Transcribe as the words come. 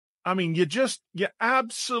I mean, you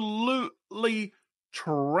absolutely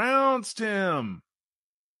trounced him.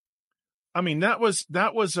 I mean, that was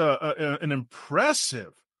an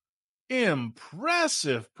impressive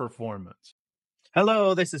performance.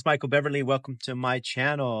 Hello, this is Michael Beverly. Welcome to my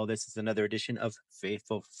channel. This is another edition of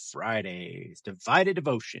Faithful Fridays, Divided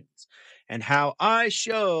Devotions, and how I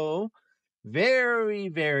show very,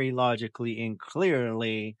 very logically and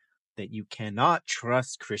clearly that you cannot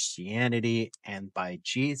trust Christianity, and by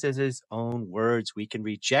Jesus's own words, we can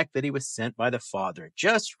reject that he was sent by the Father.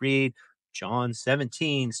 Just read John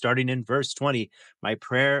 17, starting in verse 20. My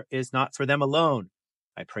prayer is not for them alone.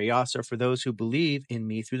 I pray also for those who believe in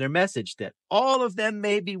me through their message, that all of them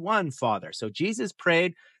may be one, Father. So Jesus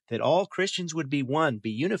prayed that all Christians would be one,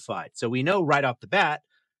 be unified. So we know right off the bat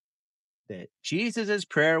that Jesus'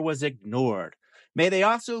 prayer was ignored. May they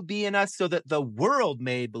also be in us so that the world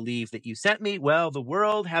may believe that you sent me. Well, the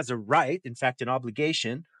world has a right, in fact, an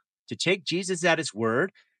obligation, to take Jesus at his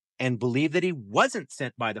word and believe that he wasn't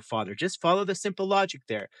sent by the Father. Just follow the simple logic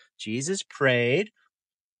there. Jesus prayed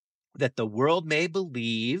that the world may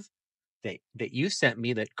believe that you sent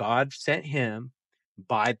me, that God sent him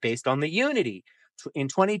based on the unity. In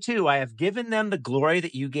 22, I have given them the glory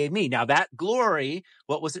that you gave me. Now that glory,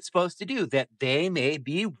 what was it supposed to do? That they may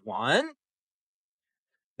be one,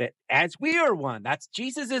 that as we are one. That's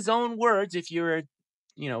Jesus's own words. If you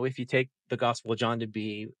take the Gospel of John to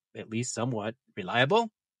be at least somewhat reliable.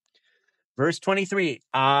 Verse 23,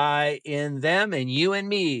 I in them and you in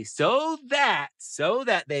me, so that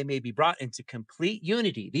they may be brought into complete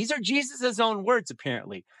unity. These are Jesus's own words,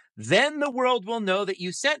 apparently. Then the world will know that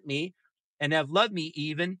you sent me and have loved me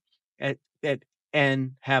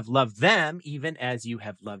and have loved them even as you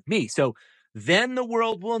have loved me. So then the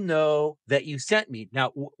world will know that you sent me.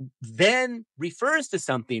 Now, then refers to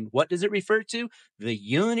something. What does it refer to? The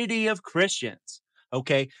unity of Christians.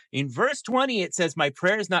 Okay, in verse 20, it says, my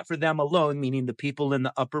prayer is not for them alone, meaning the people in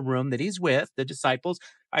the upper room that he's with, the disciples.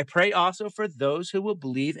 I pray also for those who will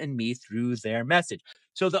believe in me through their message.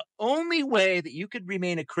 So the only way that you could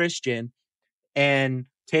remain a Christian and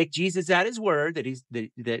take Jesus at his word,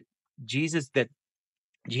 that Jesus's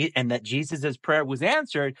prayer was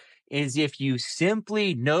answered, is if you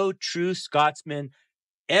simply know true Scotsman,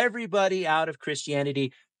 everybody out of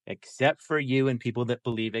Christianity except for you and people that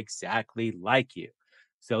believe exactly like you.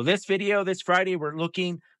 So this video, this Friday, I'm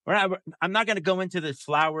not going to go into the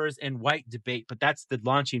flowers and white debate, but that's the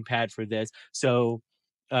launching pad for this. So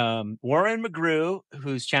Warren McGrew,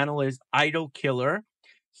 whose channel is Idol Killer,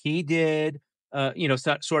 he did,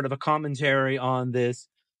 sort of a commentary on this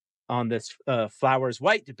Flowers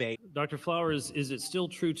white debate. Dr. Flowers, is it still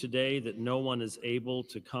true today that no one is able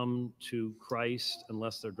to come to Christ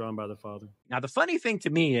unless they're drawn by the Father? Now, the funny thing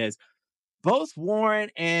to me is both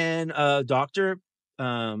Warren and Dr.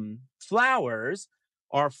 Flowers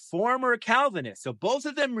are former Calvinists. So both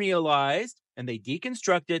of them realized and they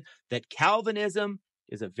deconstructed that Calvinism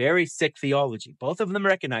is a very sick theology. Both of them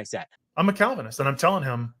recognize that. I'm a Calvinist, and I'm telling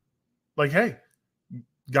him, like, hey,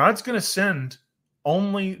 God's going to send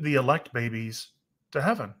only the elect babies to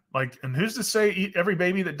heaven. Like, and who's to say every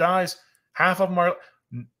baby that dies, half of them are,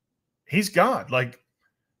 he's God. Like,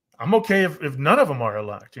 I'm okay if none of them are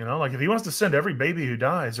elect, like if he wants to send every baby who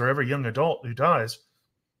dies or every young adult who dies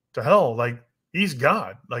to hell, like he's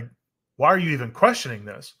God. Like, why are you even questioning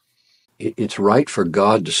this? It's right for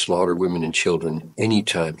God to slaughter women and children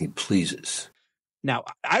anytime he pleases. Now,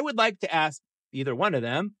 I would like to ask either one of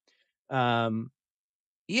them,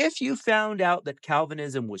 if you found out that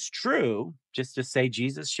Calvinism was true, just to say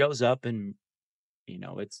Jesus shows up and,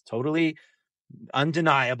 it's totally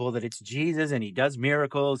undeniable that it's Jesus and he does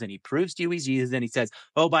miracles and he proves to you he's Jesus and he says,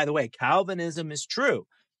 oh, by the way, Calvinism is true.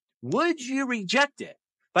 Would you reject it?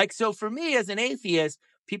 Like, so for me as an atheist,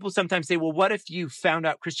 people sometimes say, well, what if you found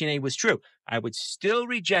out Christianity was true? I would still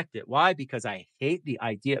reject it. Why? Because I hate the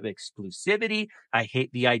idea of exclusivity. I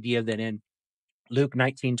hate the idea that in Luke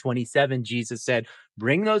 19:27, Jesus said,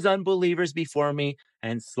 bring those unbelievers before me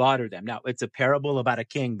and slaughter them. Now, it's a parable about a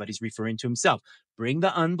king, but he's referring to himself. Bring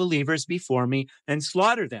the unbelievers before me and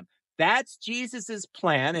slaughter them. That's Jesus's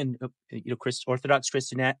plan. And, Orthodox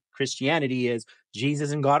Christianity is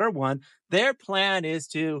Jesus and God are one. Their plan is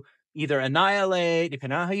to either annihilate,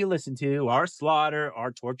 depending on how you listen to, or slaughter,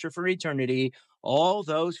 or torture for eternity, all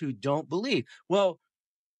those who don't believe. Well,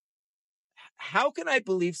 how can I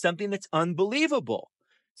believe something that's unbelievable?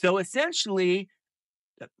 So essentially,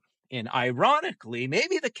 and ironically,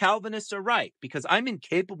 maybe the Calvinists are right, because I'm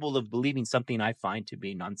incapable of believing something I find to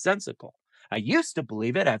be nonsensical. I used to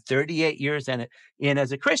believe it. I have 38 years in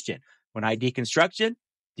as a Christian. When I deconstructed,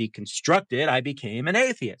 I became an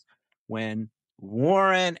atheist. When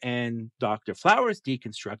Warren and Dr. Flowers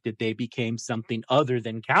deconstructed, they became something other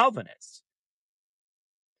than Calvinists.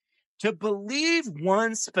 To believe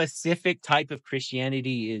one specific type of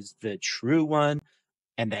Christianity is the true one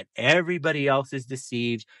and that everybody else is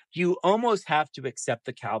deceived, you almost have to accept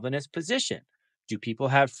the Calvinist position. Do people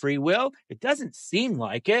have free will? It doesn't seem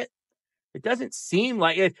like it. It doesn't seem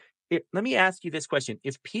like it. Let me ask you this question.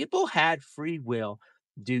 If people had free will,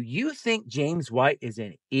 do you think James White is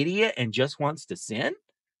an idiot and just wants to sin?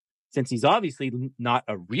 Since he's obviously not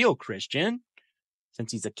a real Christian,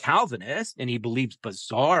 since he's a Calvinist and he believes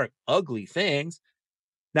bizarre, ugly things.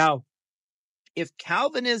 Now, if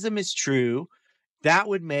Calvinism is true, that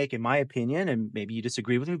would make, in my opinion, and maybe you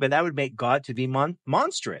disagree with me, but that would make God to be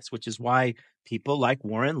monstrous, which is why people like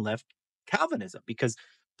Warren left Calvinism, because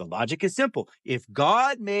the logic is simple. If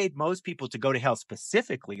God made most people to go to hell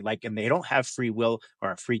specifically, and they don't have free will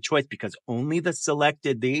or a free choice because only the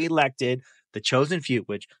selected, the elected, the chosen few,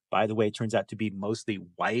 which, by the way, turns out to be mostly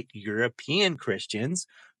white European Christians,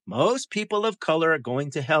 most people of color are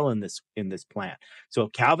going to hell in this plan. So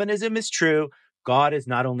if Calvinism is true, God is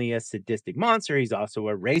not only a sadistic monster, he's also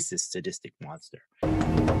a racist sadistic monster.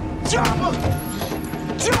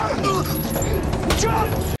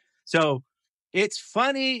 So it's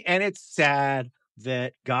funny and it's sad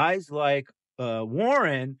that guys like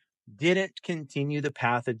Warren didn't continue the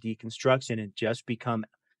path of deconstruction and just become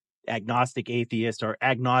agnostic atheists or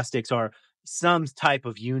agnostics or some type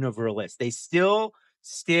of universalist. They still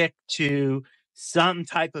stick to some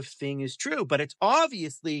type of thing is true, but it's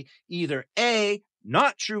obviously either A,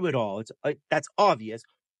 not true at all. It's that's obvious,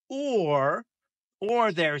 or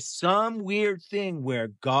there's some weird thing where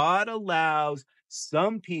God allows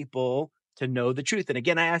some people to know the truth. And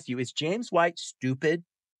again, I ask you, is James White stupid?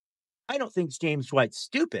 I don't think James White's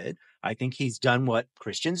stupid. I think he's done what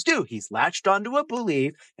Christians do. He's latched onto a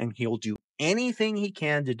belief and he'll do anything he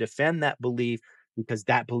can to defend that belief because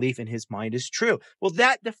that belief in his mind is true. Well,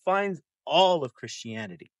 that defines all of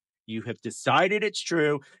Christianity. You have decided it's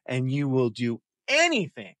true and you will do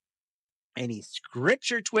anything, any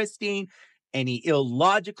scripture twisting, any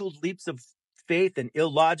illogical leaps of faith and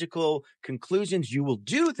illogical conclusions. You will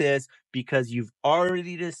do this because you've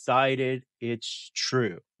already decided it's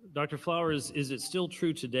true. Dr. Flowers, is it still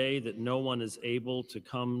true today that no one is able to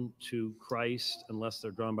come to Christ unless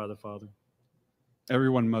they're drawn by the Father?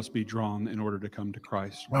 Everyone must be drawn in order to come to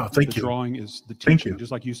Christ. Wow, thank you. The drawing is the Thank teaching. you.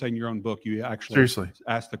 Just like you say in your own book, you actually Seriously.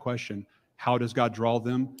 ask the question, how does God draw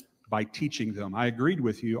them? By teaching them. I agreed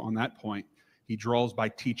with you on that point. He draws by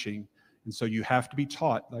teaching. And so you have to be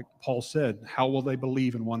taught. Like Paul said, how will they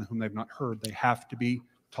believe in one whom they've not heard? They have to be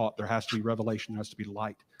taught. There has to be revelation. There has to be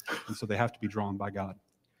light. And so they have to be drawn by God.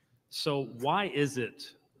 So why is it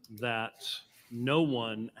that no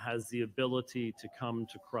one has the ability to come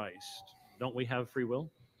to Christ? Don't we have free will?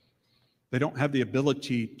 They don't have the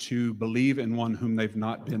ability to believe in one whom they've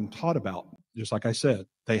not been taught about. Just like I said,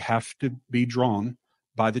 they have to be drawn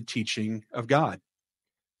by the teaching of God.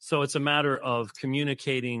 So it's a matter of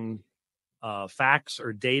communicating facts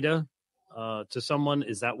or data to someone.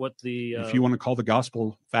 Is that what the... If you want to call the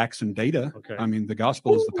gospel facts and data, Okay. I mean, the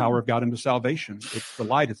gospel is the power of God into salvation. It's the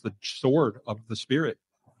light. It's the sword of the Spirit.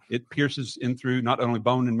 It pierces in through not only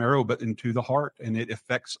bone and marrow, but into the heart, and it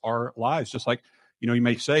affects our lives. Just like, you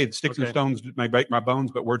may say, sticks and stones may break my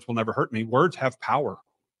bones, but words will never hurt me. Words have power.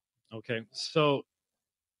 Okay. So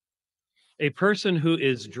a person who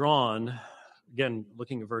is drawn, again,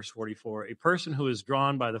 looking at verse 44, a person who is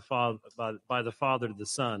drawn by the Father, by the Father to the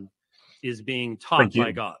Son is being taught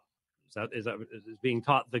by God. Is being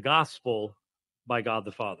taught the gospel by God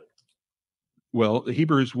the Father. Well,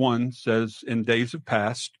 Hebrews 1 says, in days of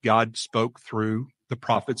past, God spoke through the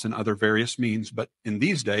prophets and other various means, but in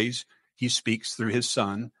these days, he speaks through his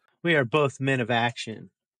Son. We are both men of action.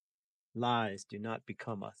 Lies do not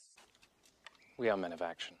become us. We are men of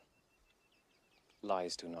action.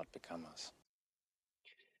 Lies do not become us.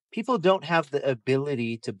 People don't have the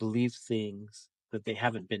ability to believe things that they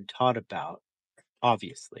haven't been taught about.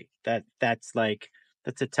 Obviously, that's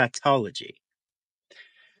a tautology.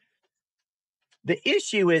 The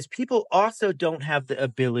issue is people also don't have the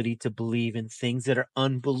ability to believe in things that are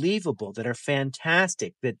unbelievable, that are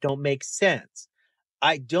fantastic, that don't make sense.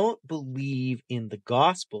 I don't believe in the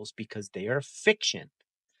Gospels because they are fiction.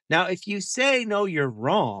 Now, if you say, no, you're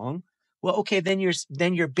wrong, well, okay, then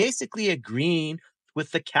you're basically agreeing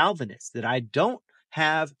with the Calvinists that I don't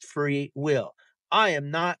have free will. I am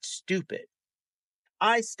not stupid.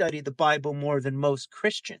 I study the Bible more than most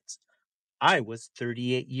Christians. I was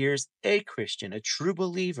 38 years a Christian, a true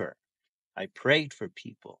believer. I prayed for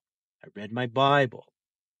people. I read my Bible.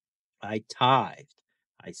 I tithed.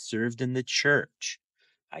 I served in the church.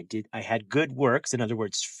 I had good works, in other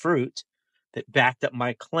words, fruit, that backed up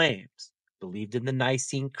my claims. Believed in the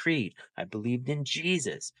Nicene Creed. I believed in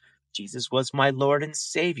Jesus. Jesus was my Lord and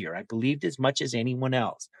Savior. I believed as much as anyone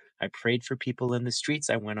else. I prayed for people in the streets.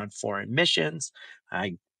 I went on foreign missions.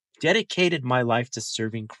 I dedicated my life to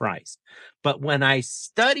serving Christ. But when I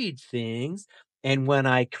studied things and when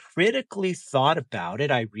I critically thought about it,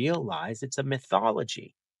 I realized it's a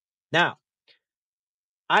mythology. Now,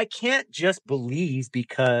 I can't just believe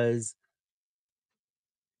because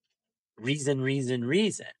reason.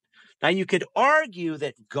 Now, you could argue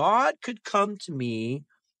that God could come to me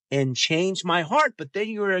and change my heart, but then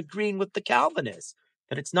you're agreeing with the Calvinists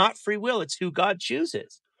that it's not free will, it's who God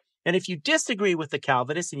chooses. And if you disagree with the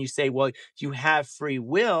Calvinists and you say, well, you have free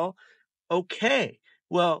will, okay,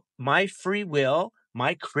 well, my free will,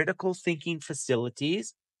 my critical thinking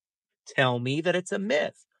facilities tell me that it's a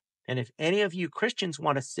myth. And if any of you Christians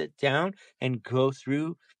want to sit down and go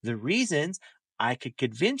through the reasons, I could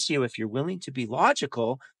convince you, if you're willing to be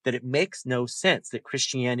logical, that it makes no sense, that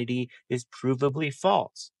Christianity is provably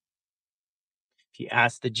false. If you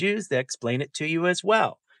ask the Jews, they explain it to you as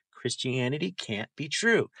well. Christianity can't be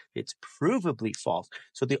true. It's provably false.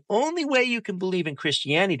 So the only way you can believe in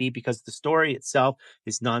Christianity, because the story itself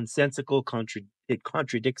is nonsensical, it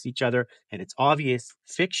contradicts each other, and it's obvious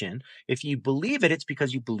fiction. If you believe it, it's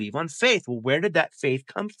because you believe on faith. Well, where did that faith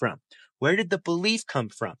come from? Where did the belief come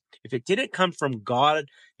from? If it didn't come from God,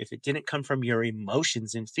 if it didn't come from your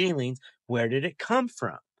emotions and feelings, where did it come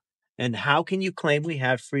from? And how can you claim we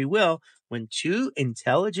have free will when two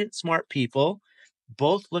intelligent, smart people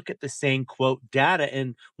both look at the same, quote, data,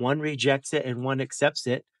 and one rejects it and one accepts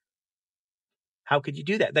it? How could you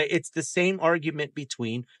do that? It's the same argument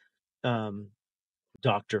between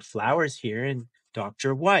Dr. Flowers here and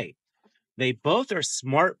Dr. White. They both are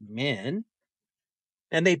smart men,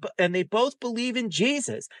 and they both believe in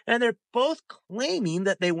Jesus, and they're both claiming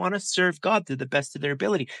that they want to serve God to the best of their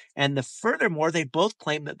ability. And furthermore, they both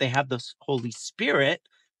claim that they have the Holy Spirit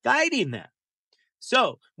guiding them.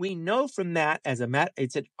 So we know from that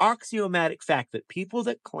it's an axiomatic fact that people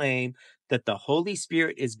that claim that the Holy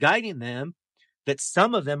Spirit is guiding them, that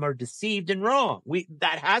some of them are deceived and wrong.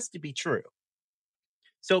 That has to be true.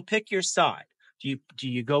 So pick your side. Do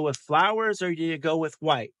you go with Flowers or do you go with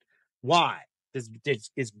White? Why?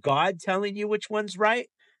 Is God telling you which one's right?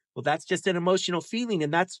 Well, that's just an emotional feeling,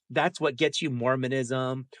 and that's what gets you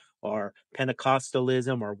Mormonism or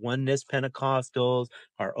Pentecostalism or oneness Pentecostals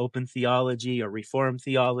or open theology or Reformed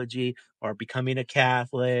theology or becoming a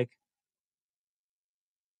Catholic.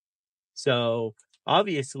 So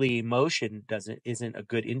obviously emotion isn't a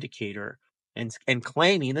good indicator. And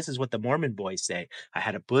claiming, this is what the Mormon boys say, I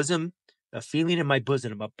had a feeling in my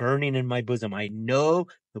bosom, a burning in my bosom. I know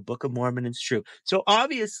the Book of Mormon is true. So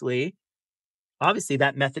obviously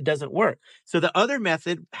that method doesn't work. So the other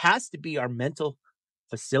method has to be our mental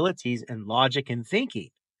facilities and logic and thinking.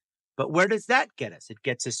 But where does that get us? It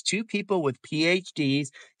gets us two people with PhDs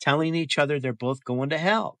telling each other they're both going to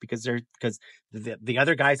hell because the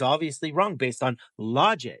other guy's obviously wrong based on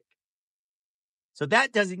logic. So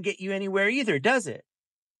that doesn't get you anywhere either, does it?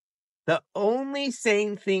 The only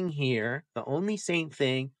sane thing here,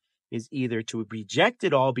 is either to reject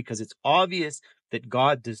it all because it's obvious that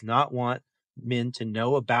God does not want men to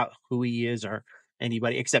know about who he is or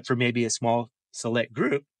anybody except for maybe a small select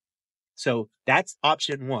group. So that's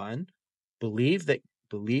option one. Believe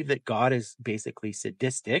that God is basically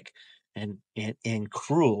sadistic and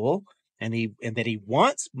cruel, and that he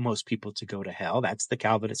wants most people to go to hell. That's the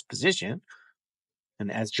Calvinist position.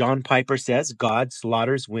 And as John Piper says, God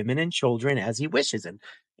slaughters women and children as he wishes,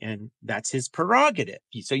 and that's his prerogative.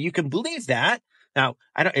 So you can believe that. Now,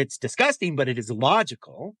 it's disgusting, but it is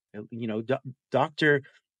logical. You know, Dr.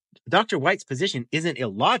 White's position isn't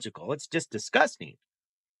illogical. It's just disgusting.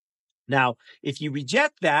 Now, if you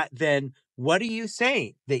reject that, then what are you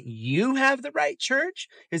saying? That you have the right church?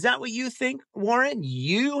 Is that what you think, Warren?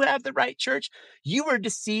 You have the right church? You were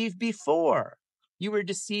deceived before. You were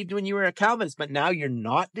deceived when you were a Calvinist, but now you're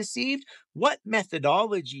not deceived? What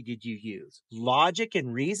methodology did you use? Logic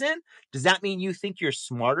and reason? Does that mean you think you're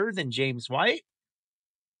smarter than James White?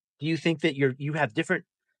 Do you think that you have different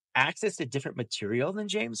access to different material than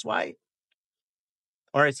James White?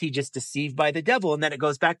 Or is he just deceived by the devil? And then it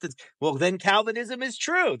goes back to, well, then Calvinism is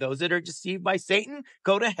true. Those that are deceived by Satan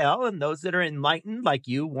go to hell. And those that are enlightened, like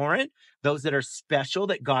you, Warren, those that are special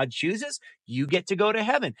that God chooses, you get to go to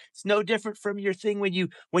heaven. It's no different from your thing when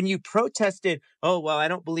you protested, oh, well, I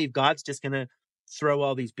don't believe God's just going to throw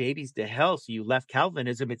all these babies to hell. So you left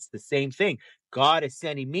Calvinism. It's the same thing. God is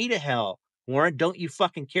sending me to hell. Warren, don't you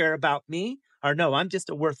fucking care about me? Or no, I'm just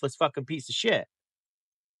a worthless fucking piece of shit.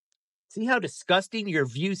 See how disgusting your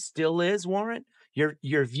view still is, Warren?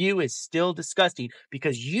 Your view is still disgusting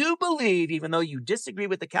because you believe, even though you disagree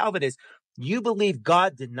with the Calvinists, you believe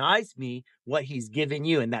God denies me what he's given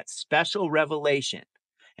you in that special revelation.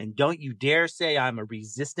 And don't you dare say I'm a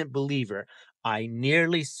resistant believer. I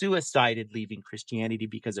nearly suicided leaving Christianity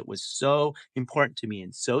because it was so important to me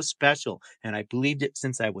and so special. And I believed it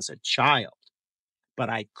since I was a child. But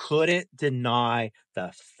I couldn't deny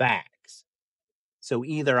the facts. So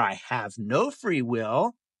either I have no free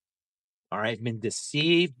will, or I've been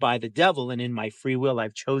deceived by the devil, and in my free will,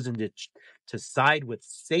 I've chosen to side with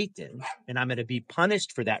Satan, and I'm going to be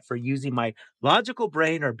punished for that, for using my logical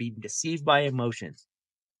brain or being deceived by emotions.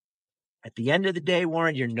 At the end of the day,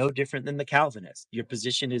 Warren, you're no different than the Calvinists. Your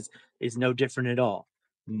position is no different at all.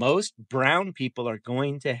 Most brown people are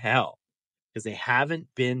going to hell because they haven't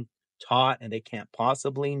been taught and they can't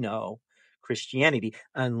possibly know Christianity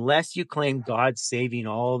unless you claim God's saving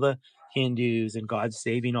all the Hindus and God's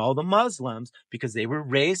saving all the Muslims because they were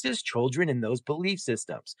raised as children in those belief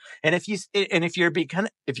systems. And if you're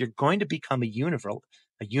going to become a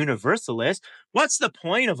universalist, what's the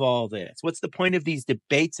point of all this? What's the point of these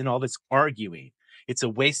debates and all this arguing? It's a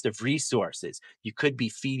waste of resources. You could be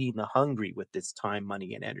feeding the hungry with this time,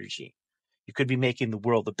 money, and energy. You could be making the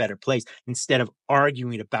world a better place instead of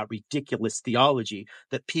arguing about ridiculous theology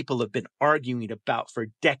that people have been arguing about for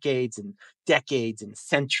decades and decades and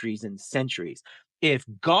centuries and centuries. If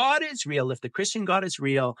God is real, if the Christian God is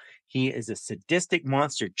real, he is a sadistic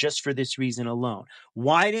monster just for this reason alone.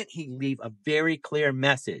 Why didn't he leave a very clear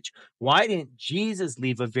message? Why didn't Jesus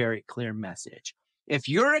leave a very clear message? If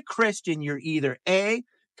you're a Christian, you're either A,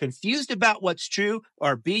 confused about what's true,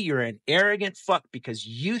 or B, you're an arrogant fuck because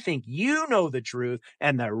you think you know the truth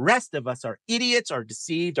and the rest of us are idiots or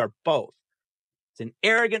deceived or both. It's an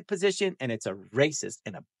arrogant position and it's a racist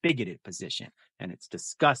and a bigoted position and it's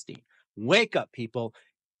disgusting. Wake up, people.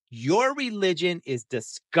 Your religion is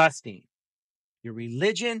disgusting. Your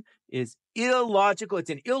religion is illogical. It's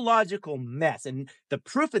an illogical mess. And the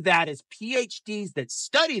proof of that is PhDs that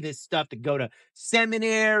study this stuff, that go to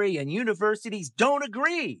seminary and universities, don't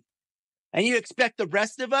agree. And you expect the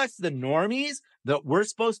rest of us, the normies, that we're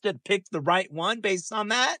supposed to pick the right one based on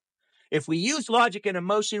that? If we use logic and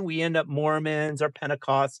emotion, we end up Mormons or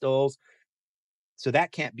Pentecostals. So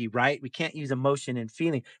that can't be right. We can't use emotion and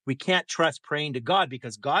feeling. We can't trust praying to God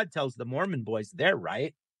because God tells the Mormon boys they're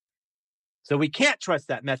right. So we can't trust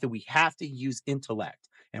that method. We have to use intellect.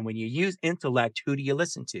 And when you use intellect, who do you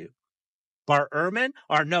listen to? Bart Ehrman?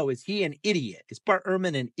 Or no, is he an idiot? Is Bart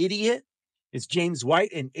Ehrman an idiot? Is James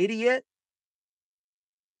White an idiot?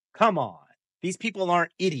 Come on. These people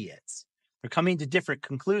aren't idiots. They're coming to different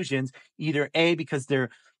conclusions, either A, because their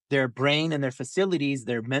brain and their facilities,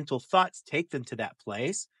 their mental thoughts take them to that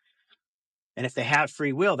place. And if they have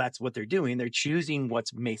free will, that's what they're doing. They're choosing what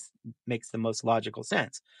makes the most logical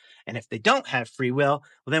sense. And if they don't have free will,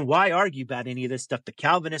 well, then why argue about any of this stuff? The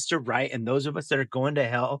Calvinists are right, and those of us that are going to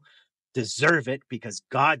hell deserve it because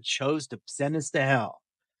God chose to send us to hell.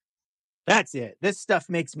 That's it. This stuff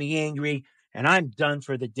makes me angry, and I'm done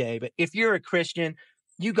for the day. But if you're a Christian,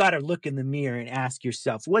 you got to look in the mirror and ask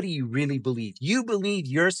yourself, what do you really believe? You believe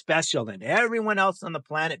you're special and everyone else on the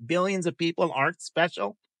planet, billions of people, aren't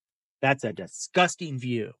special? That's a disgusting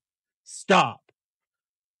view. Stop.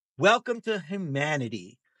 Welcome to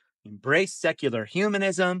humanity. Embrace secular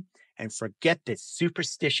humanism and forget this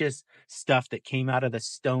superstitious stuff that came out of the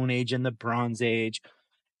Stone Age and the Bronze Age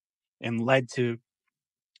and led to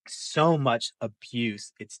so much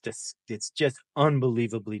abuse. It's just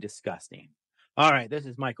unbelievably disgusting. All right, this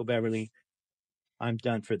is Michael Beverly. I'm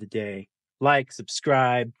done for the day. Like,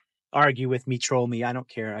 subscribe, argue with me, troll me. I don't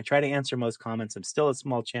care. I try to answer most comments. I'm still a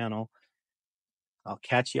small channel. I'll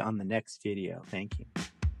catch you on the next video. Thank you.